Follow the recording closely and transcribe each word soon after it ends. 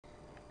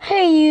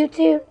Hey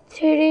YouTube,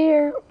 today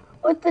here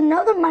with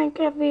another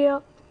Minecraft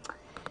video.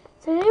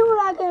 Today we're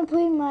not going to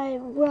play my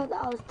world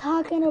I was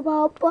talking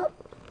about, but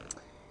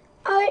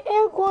I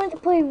am going to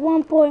play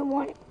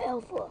 1.1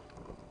 alpha.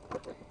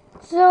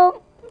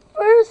 So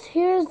first,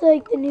 here's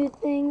like the new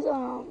things.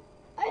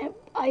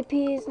 IP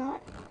is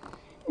not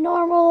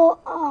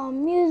normal.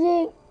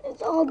 Music,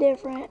 it's all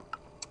different.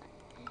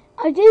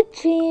 I did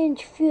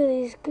change a few of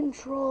these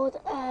controls.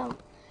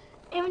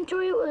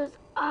 Inventory was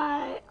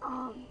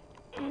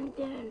and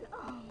then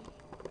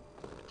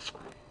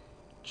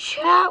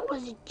chat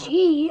was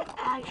G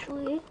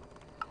actually.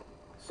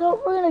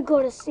 So we're gonna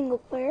go to single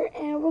player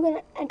and we're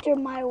gonna enter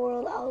my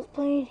world I was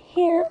playing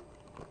here.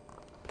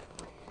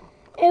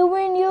 And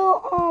when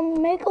you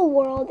make a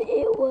world,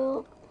 it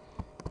will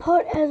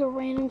put as a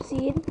random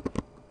seed.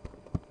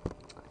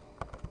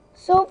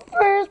 So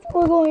first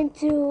we're going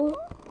to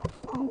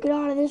get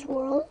out of this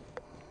world.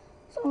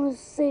 So I'm gonna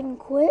save and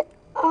quit.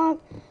 I'm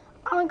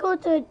gonna go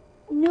to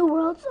new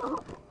world,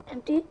 so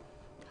empty.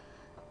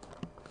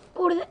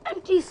 Go to the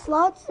empty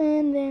slots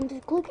and then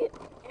just click it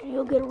and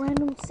you'll get a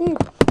random seed.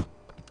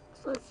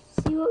 So let's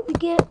see what we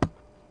get.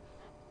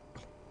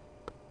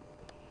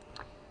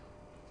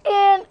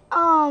 And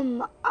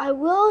I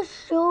will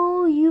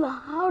show you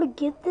how to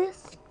get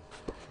this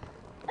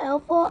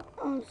alpha.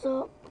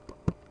 So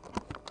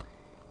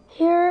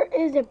here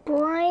is a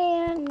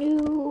brand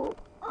new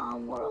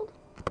world.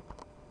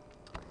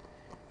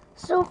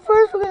 So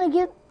first we're gonna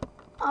get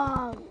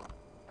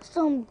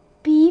some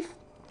beef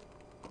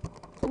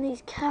from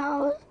these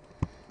cows,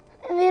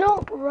 and they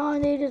don't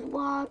run, they just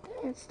walk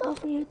and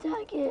stuff when you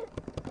attack it.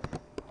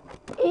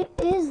 It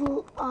is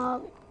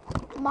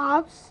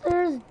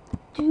monsters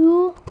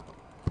do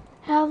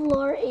have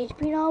lower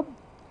HP now.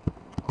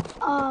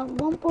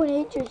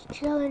 1.8 just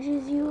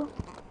challenges you.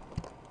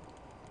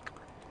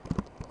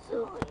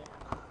 So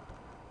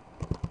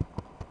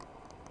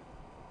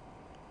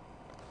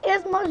yeah,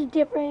 it's much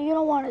different. You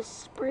don't want to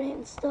sprint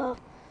and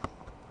stuff,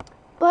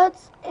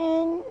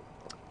 and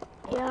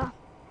yeah.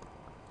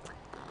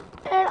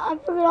 And I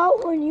figured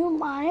out when you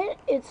mine,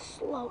 it's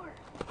slower.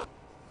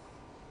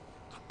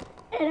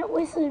 And it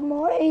wasted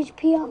more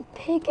HP on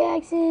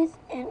pickaxes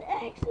and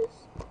axes.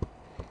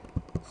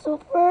 So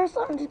first,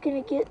 I'm just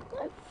gonna get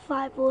like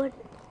 5 wood,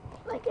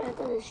 like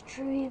after this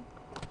tree.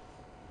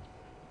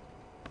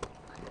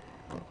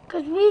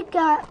 Cause we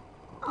got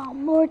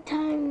more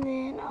time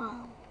than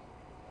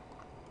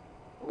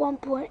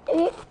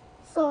 1.8.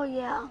 So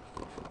yeah.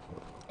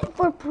 And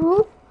for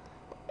proof,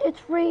 it's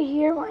right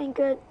here,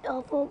 Minecraft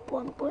Alpha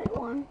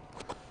 1.1.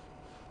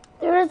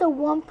 There is a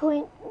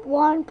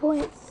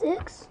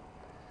 1.1.6.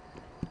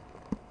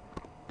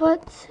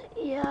 But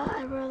yeah,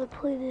 I'd rather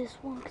play this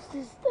one because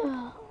this is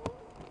the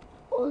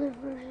older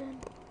version.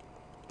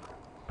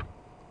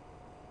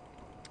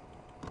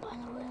 By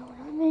the way, when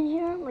I'm in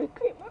here, I'm going to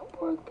create my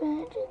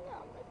workbench and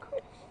I'm going to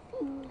create a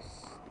few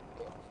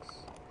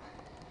sticks.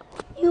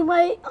 You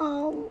might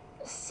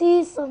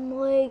see some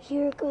lag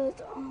here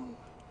because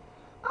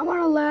I'm on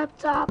a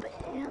laptop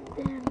and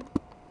then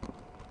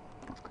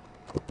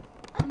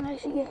I'm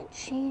actually going to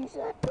change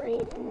that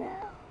right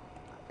now.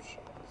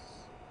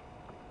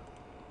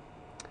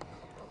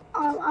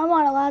 I'm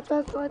on a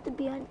laptop, so I have to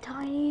be on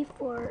tiny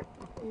for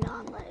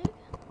non-lag.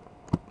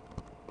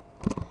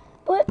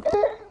 But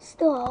it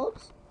still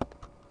helps.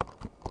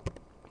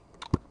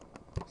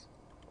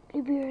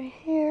 Maybe right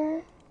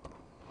here.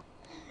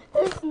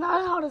 This is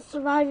not how to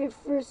survive your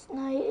first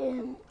night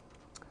in.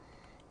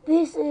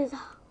 This is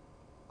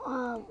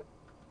a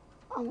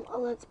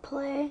let's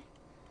play.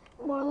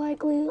 More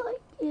likely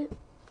like it.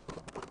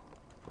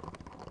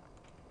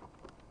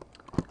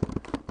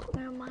 We're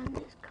gonna mine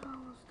this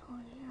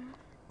cobblestone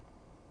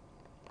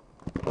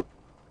here.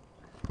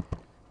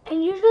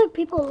 And usually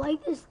people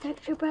like this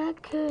texture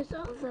pack because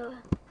of the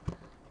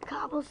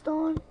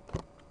cobblestone.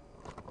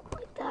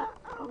 Like that,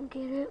 I don't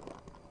get it.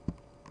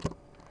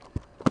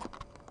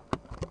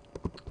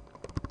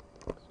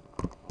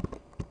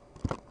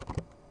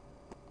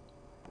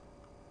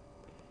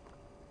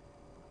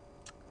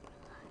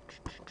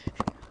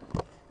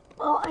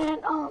 Oh,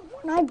 and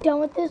when I'm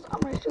done with this, I'm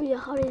gonna show you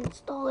how to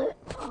install it.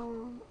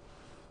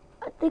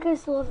 I think I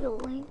still have the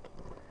link.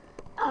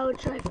 I would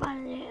try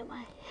finding it in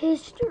my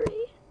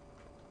history.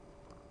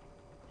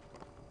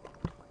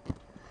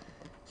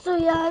 So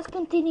yeah, let's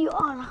continue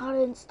on how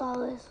to install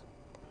this.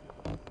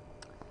 So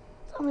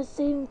I'm gonna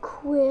save and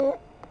quit.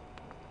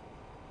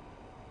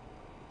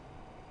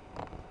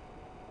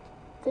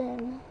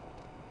 Then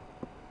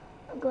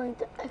I'm going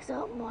to X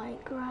out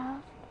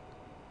Minecraft.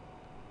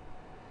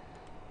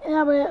 And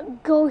I'm gonna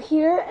go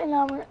here and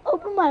I'm gonna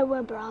open my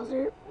web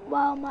browser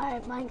while my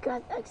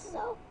Minecraft X's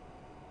out.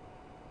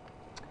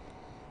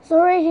 So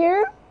right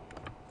here,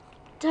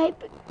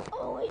 type,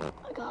 oh wait,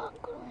 I gotta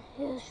go to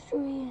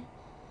history.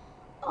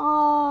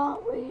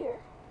 Right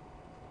here.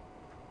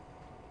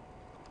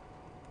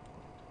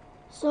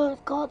 So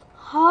it's called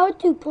How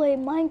to Play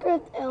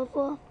Minecraft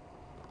Alpha.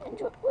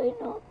 Wait,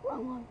 no,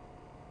 wrong one.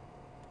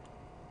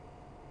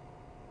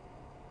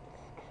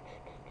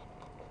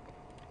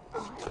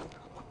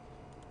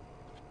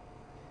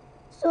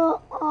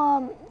 So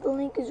the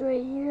link is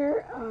right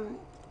here.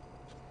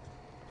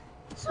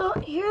 So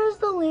here's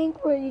the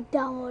link where you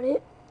download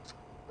it.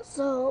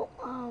 So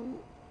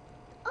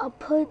I'll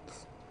put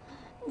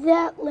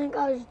that link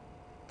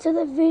to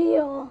the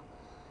video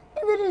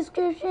in the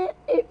description.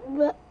 It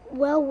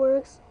well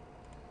works.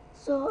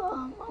 So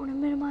I'm gonna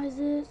minimize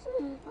this.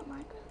 My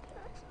Minecraft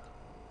character.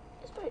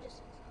 It's very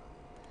distant.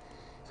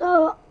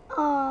 So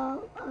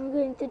I'm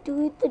going to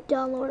delete the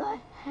download I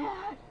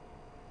had.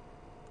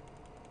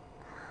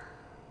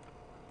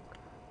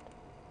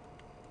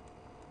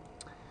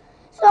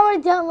 So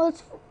I'm gonna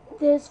download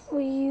this for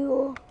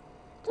you,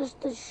 just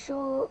to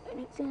show an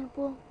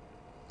example.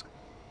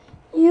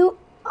 You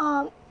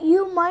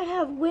might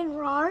have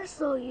WinRAR,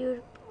 so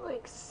you'd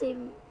like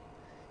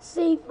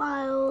save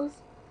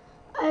files.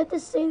 I have to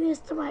save this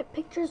to my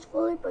pictures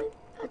fully, but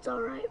that's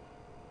alright.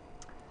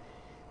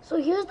 So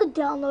here's the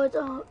downloads.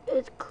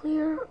 It's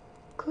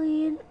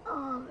clean.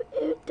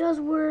 It does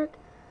work.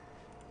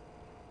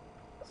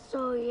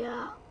 So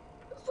yeah.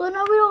 So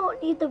now we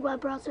don't need the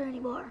web browser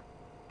anymore.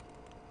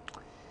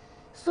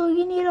 So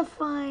you need to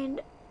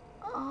find.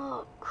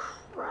 Oh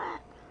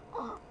crap.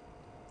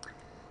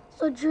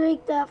 So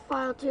drag that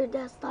file to your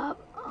desktop.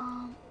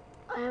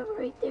 I have it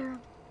right there.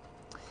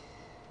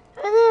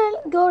 And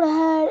then go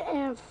ahead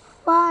and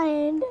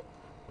find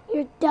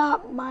your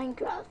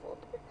 .minecraft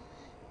folder.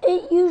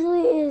 It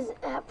usually is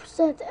at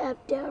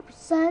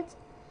 %,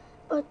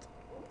 but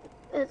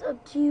it's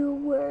up to you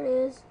where it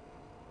is.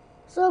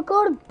 So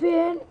go to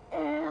bin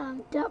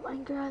and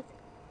 .minecraft.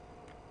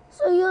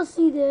 So you'll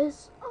see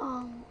this.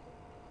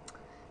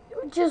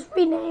 Just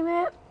rename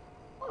it.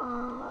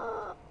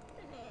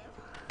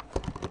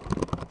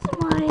 It's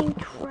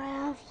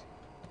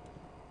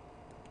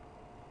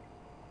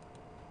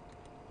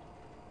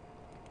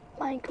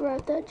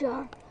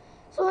Minecraft.jar.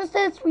 So once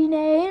that's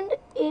renamed,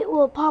 it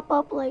will pop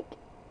up like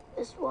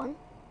this one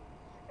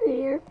right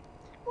here,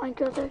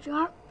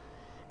 Minecraft.jar.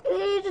 And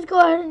then you just go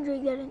ahead and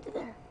drag that into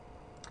there.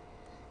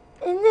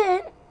 And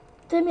then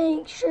to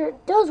make sure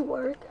it does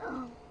work,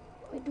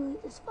 let me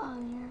delete this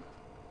file here.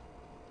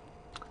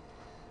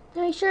 To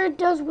make sure it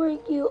does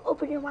work, you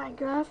open your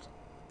Minecraft.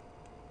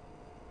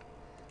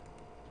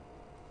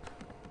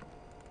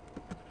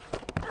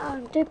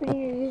 Type in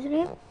your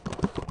username.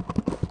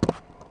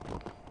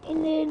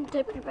 And then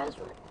type in your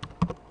password.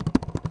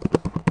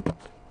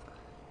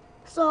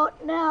 So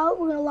now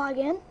we're gonna log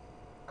in.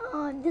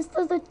 This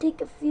doesn't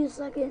take a few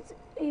seconds.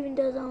 It even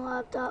does on a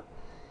laptop.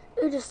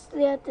 It'll just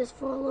stay at this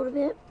for a little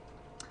bit.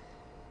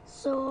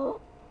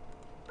 So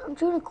I'm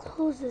trying to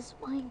close this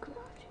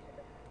Minecraft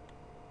here.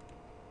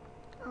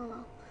 I don't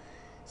know.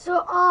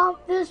 So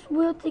this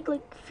will take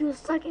like a few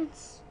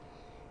seconds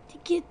to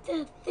get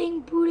the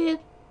thing booted.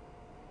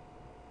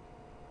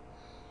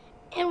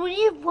 And when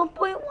you have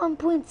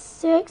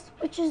 1.1.6,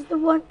 which is the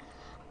one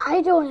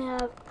I don't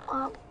have,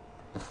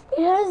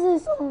 it has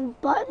this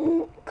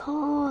button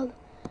called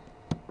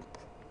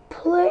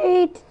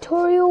Play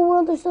Tutorial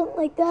World or something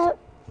like that.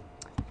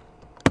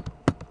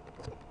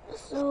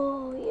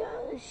 So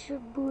yeah, it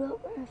should boot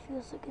up in a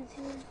few seconds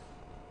here.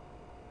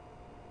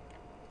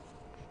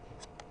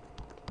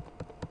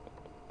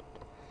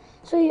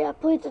 So yeah,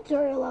 play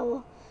tutorial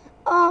level.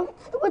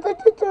 What the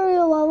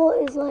tutorial level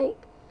is like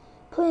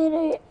playing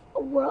a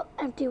world,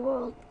 empty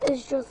world.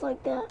 It's just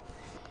like that.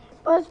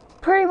 But it's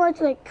pretty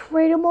much like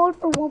creative mode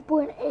for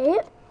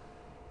 1.8.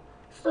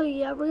 So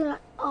yeah, we're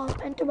gonna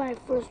enter my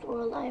first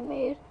world I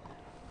made.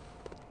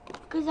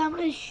 Cause I'm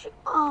gonna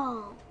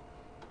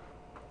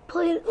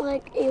play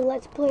like a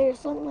let's play or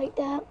something like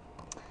that.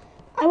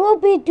 I will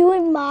be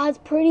doing mods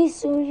pretty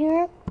soon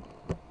here.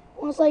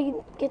 Once I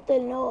get to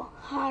know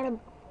how to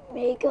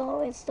make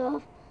them and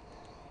stuff.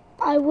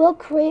 I will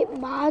create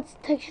mods,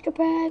 texture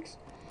packs,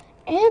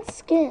 and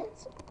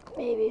skins,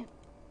 maybe.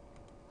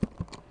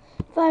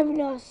 If I have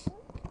enough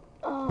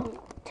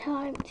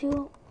time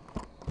to.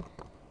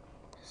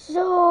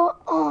 So,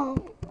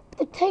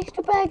 the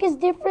texture pack is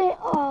different,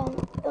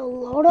 the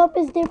load up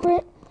is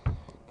different.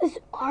 This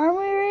armor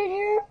right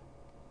here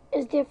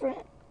is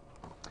different.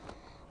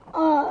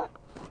 I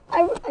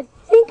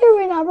think I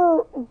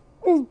remember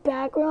this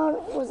background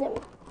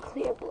wasn't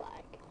clear black.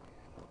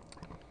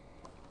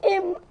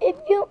 If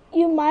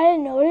you might have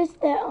noticed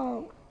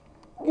that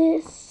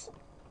this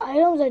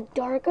items are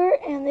darker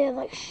and they have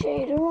like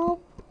shade on them.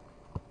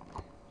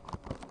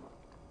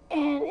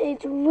 And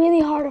it's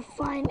really hard to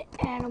find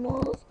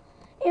animals.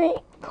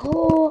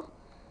 Cool.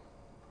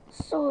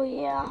 So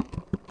yeah,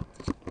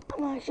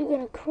 I'm actually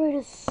gonna create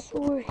a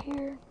sword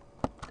here.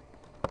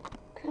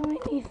 I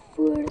might need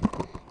food.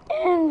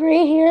 And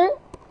right here,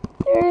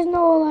 there is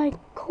no like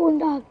corn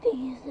dog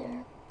thingies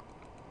there.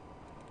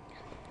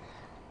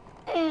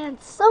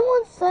 And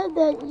someone said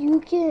that you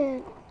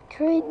can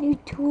create new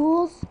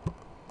tools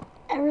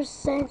ever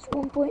since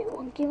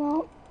 1.1 came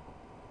out.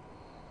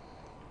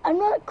 I'm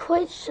not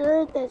quite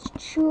sure if that's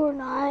true or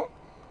not.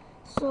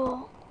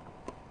 So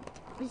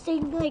I'm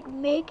saying like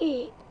make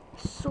a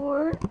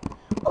sword.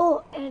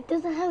 Oh, and it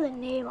doesn't have a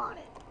name on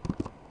it.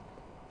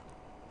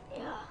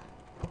 Yeah.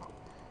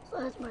 So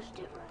that's much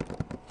different.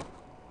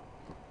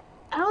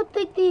 don't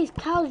think these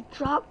cows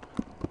drop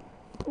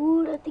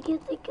food. I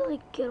think they can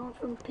like get them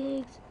from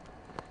pigs.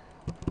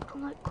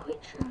 I'm not quite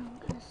sure. I'm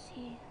gonna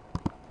see.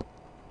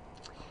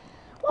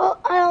 Well,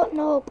 I don't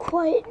know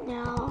quite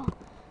now.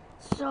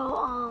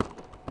 So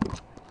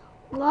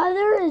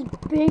leather is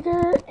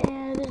bigger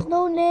and there's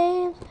no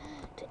names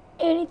to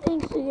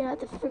anything, so you have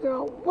to figure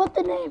out what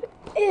the name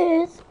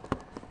is.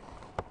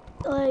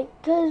 Like,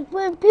 cause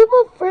when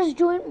people first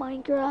joined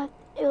Minecraft,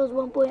 it was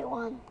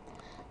 1.1.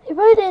 They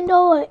probably didn't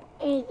know what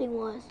anything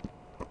was.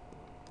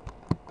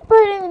 They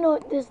probably didn't even know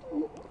what these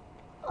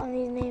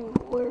names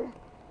were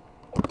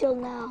until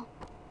now.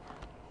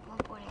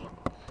 1.8.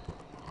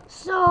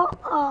 So,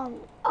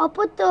 I'll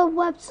put the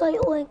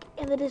website link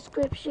in the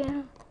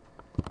description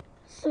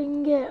so you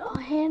can get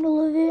a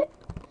handle of it.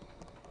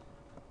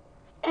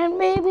 And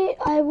maybe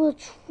I will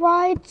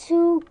try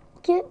to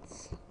get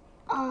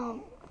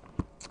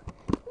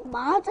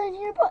mods on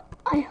here, but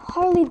I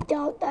hardly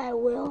doubt that I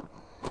will.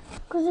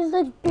 Because there's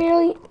like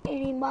barely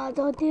any mods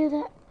out there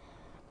that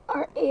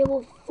are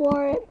able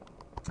for it.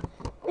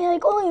 I mean,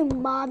 like only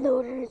mod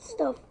loader and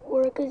stuff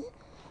work. Cause,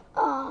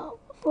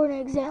 for an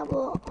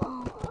example,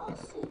 I'll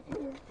see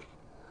here.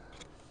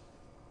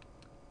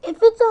 If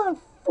it's on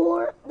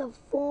the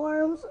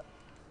forums,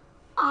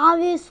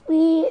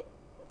 obviously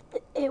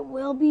it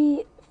will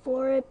be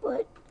for it,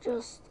 but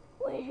just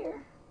wait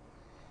here.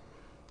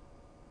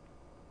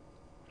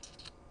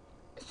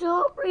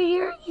 So right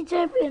here, you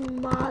type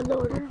in mod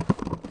loader.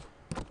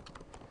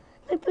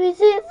 Like, but you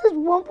see, it says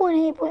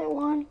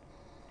 1.8.1.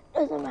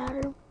 Doesn't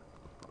matter.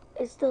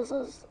 It still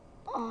says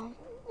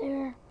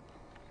there.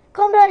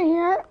 Come down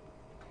here.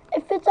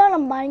 If it's on a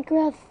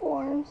Minecraft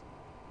forum,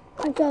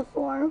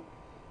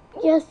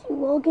 yes, you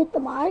will get the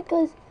mod,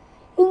 because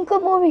you can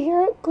come over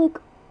here and click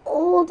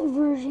old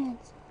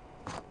versions.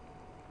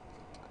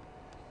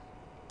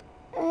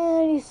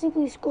 And you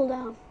simply scroll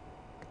down.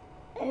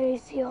 And you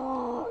see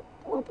 1.6,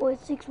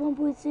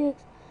 1.6,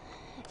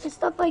 and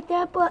stuff like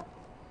that. But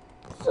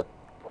so,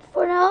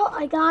 for now,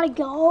 I gotta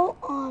go.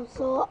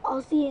 So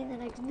I'll see you in the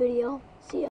next video. See ya.